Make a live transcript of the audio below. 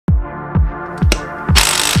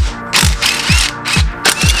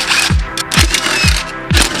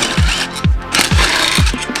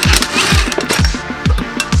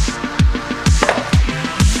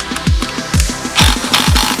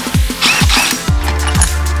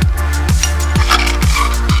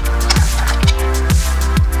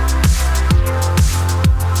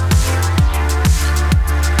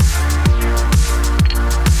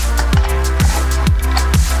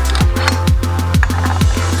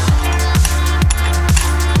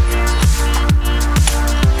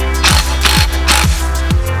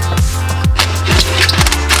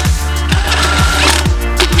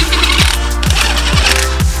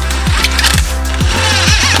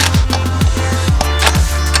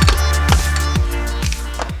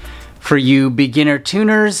For you beginner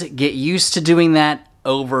tuners, get used to doing that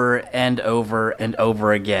over and over and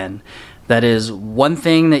over again. That is one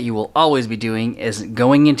thing that you will always be doing, is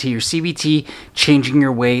going into your CVT, changing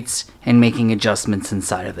your weights, and making adjustments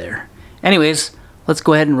inside of there. Anyways, let's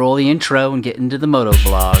go ahead and roll the intro and get into the moto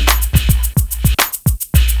vlog.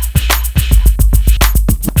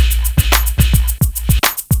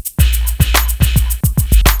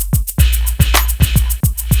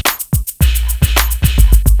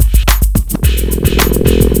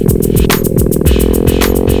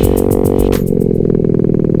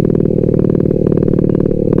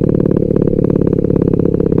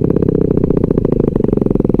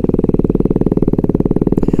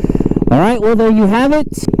 Alright, well there you have it.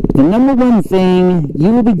 The number one thing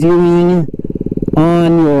you will be doing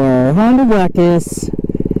on your Honda Ruckus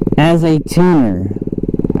as a tuner.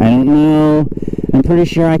 I don't know, I'm pretty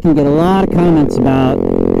sure I can get a lot of comments about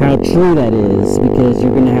how true that is, because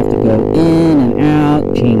you're going to have to go in and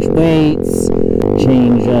out, change weights,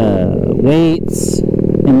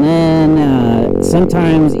 and then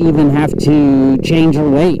sometimes even have to change your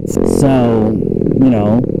weights. So, you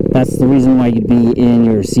know, that's the reason why you'd be in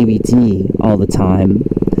your CVT all the time.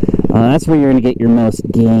 That's where you're going to get your most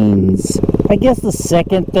gains. I guess the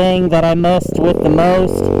second thing that I messed with the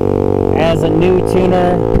most as a new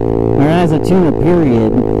tuner, or as a tuner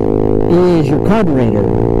period, is your carburetor.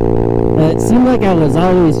 It seemed like I was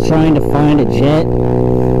always trying to find a jet,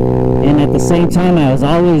 and at the same time I was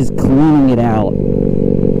always cleaning it out.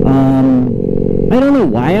 I don't know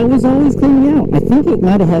why I was always cleaning it out. I think it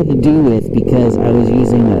might have had to do with because I was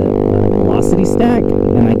using a velocity stack,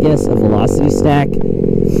 and I guess a velocity stack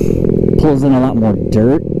pulls in a lot more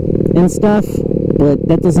dirt and stuff, but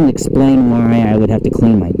that doesn't explain why I would have to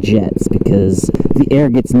clean my jets, because the air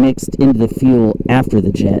gets mixed into the fuel after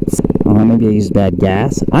the jets. Maybe I used bad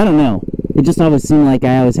gas. I don't know. It just always seemed like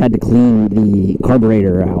I always had to clean the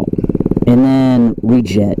carburetor out and then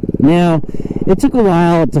rejet. Now, it took a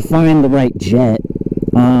while to find the right jet.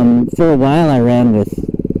 For a while I ran with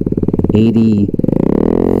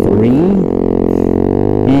 83,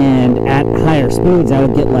 and at higher speeds I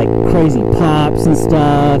would get like crazy pops and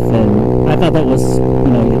stuff, and I thought that was,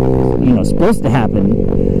 you know, supposed to happen.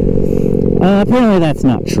 Apparently that's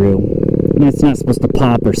not true. It's not supposed to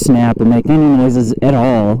pop or snap or make any noises at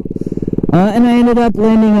all. And I ended up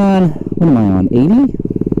landing on, what am I on, 80?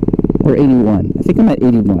 Or 81? I think I'm at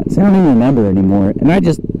 81. So I don't even remember anymore. And I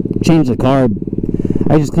just changed the carb.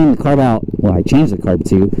 I just cleaned the carb out. Well, I changed the carb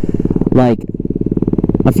too, like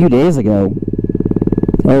a few days ago,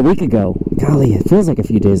 or a week ago. Golly, it feels like a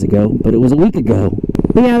few days ago, but it was a week ago.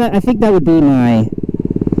 But yeah, I think that would be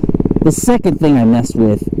the second thing I messed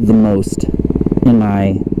with the most in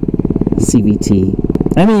my CVT.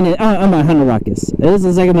 I mean, on my Honda Ruckus. It was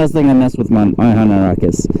the second most thing I messed with my Honda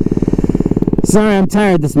Ruckus. Sorry, I'm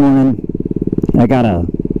tired this morning. I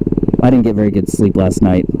didn't get very good sleep last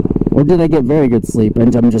night. Or did I get very good sleep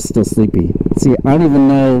and I'm just still sleepy? See, I don't even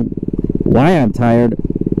know why I'm tired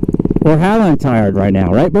or how I'm tired right now.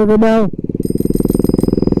 Right, Burger Bell?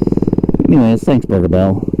 Anyways, thanks, Burger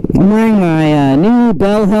Bell. I'm wearing my new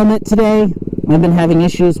Bell helmet today. I've been having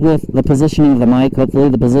issues with the positioning of the mic. Hopefully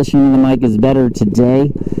the positioning of the mic is better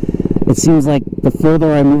today. It seems like the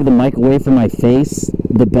further I move the mic away from my face,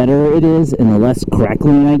 the better it is and the less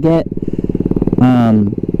crackling I get.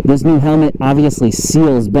 This new helmet obviously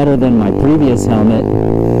seals better than my previous helmet,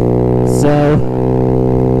 so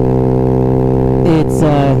it's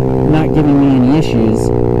not giving me any issues.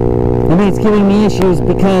 I mean, it's giving me issues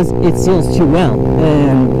because it seals too well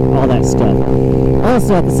and all that stuff.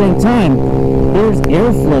 Also, at the same time, there's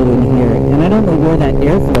airflow in here, and I don't know where that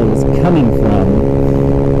airflow is coming from.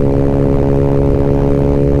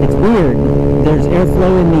 It's weird. There's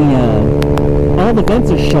airflow in the, all the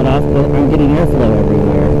vents are shut off, but I'm getting airflow everywhere.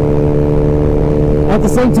 At the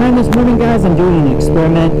same time this morning, guys, I'm doing an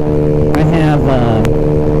experiment. I have my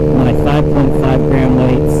 5.5 gram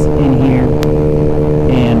weights in here,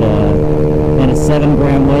 and a 7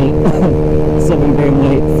 gram weight, 7 gram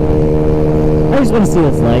weights. I just want to see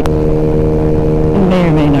what it's like. It may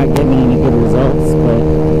or may not get me any good results, but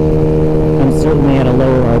I'm certainly at a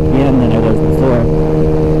lower RPM than I was before.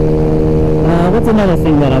 What's another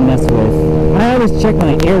thing that I mess with? I always check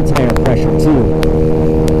my air tire pressure too.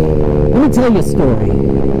 Let me tell you a story.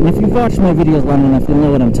 And if you've watched my videos long enough, you'll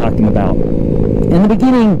know what I'm talking about. In the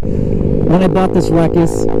beginning, when I bought this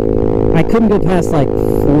Ruckus, I couldn't go past like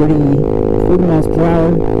 40 miles per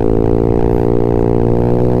hour.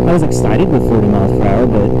 I was excited with 40 miles per hour,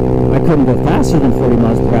 but I couldn't go faster than 40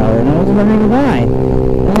 miles per hour, and I was wondering why.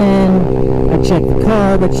 And then I checked the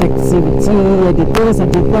carb, I checked the CVT, I did this, I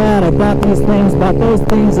did that, I bought these things, bought those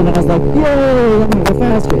things, and I was like, yay, I'm gonna go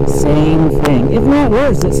faster. Same thing, if not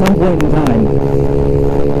worse at some point in time.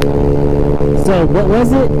 So what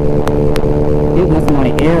was it? It was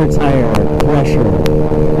my air tire pressure.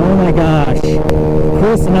 Oh my gosh.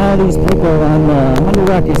 Chris and all these people on the Honda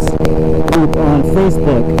Ruckus group on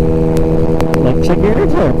Facebook, like, check your air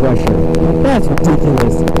tire pressure. Like, that's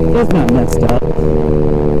ridiculous. That's not messed up.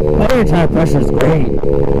 My air tire pressure is great.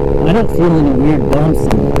 I don't feel any weird bumps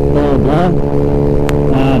and blah blah.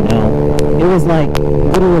 No. It was like,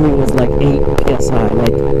 literally it was like 8 psi.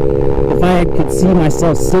 Like, if I could see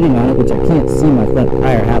myself sitting on it, which I can't see my front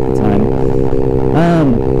tire half the time,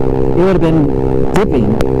 it would have been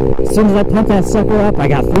dipping. As soon as I pumped that sucker up, I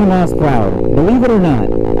got 3 miles per hour. Believe it or not.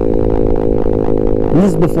 And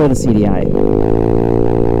this is before the CDI.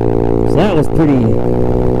 So that was pretty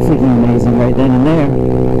freaking amazing right then and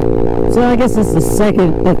there. So I guess that's the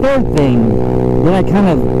third thing that I kind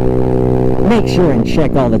of make sure and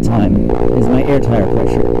check all the time is my air tire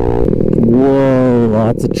pressure. Whoa,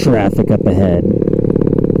 lots of traffic up ahead.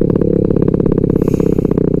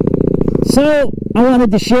 So I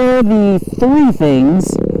wanted to share the 3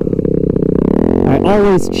 things I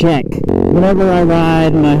always check whenever I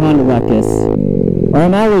ride my Honda Ruckus. Or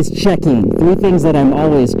I'm always checking. 3 things that I'm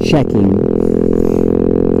always checking.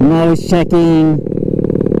 I'm always checking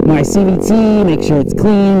my CVT, make sure it's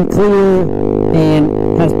clean, clear, and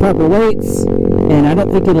has proper weights. And I don't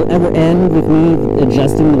think it'll ever end with me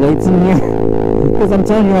adjusting the weights in here. Because I'm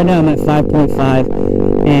telling you right now, I'm at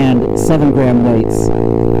 5.5 and 7 gram weights.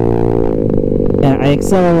 And I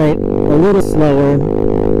accelerate a little slower,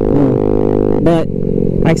 but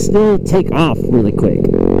I still take off really quick.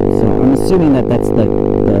 So I'm assuming that that's the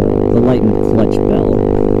light and clutch bell.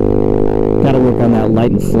 Gotta work on that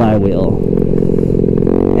light and flywheel.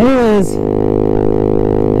 Anyways,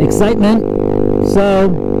 excitement. So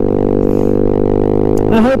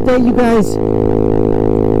I hope that you guys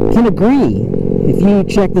can agree if you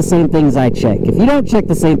check the same things I check. If you don't check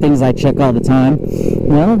the same things I check all the time,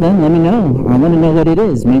 well, then let me know. I want to know what it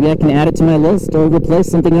is. Maybe I can add it to my list or replace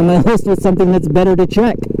something on my list with something that's better to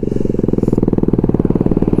check.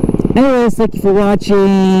 Anyways, thank you for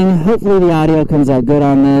watching. Hopefully the audio comes out good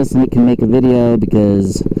on this and it can make a video,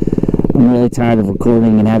 because I'm really tired of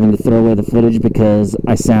recording and having to throw away the footage because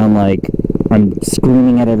I sound like I'm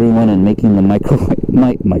screaming at everyone and making the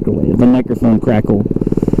the microphone crackle.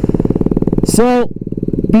 So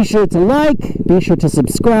be sure to like, be sure to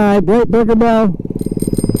subscribe, right, Burger Bell?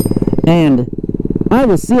 And I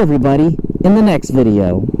will see everybody in the next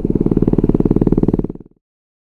video.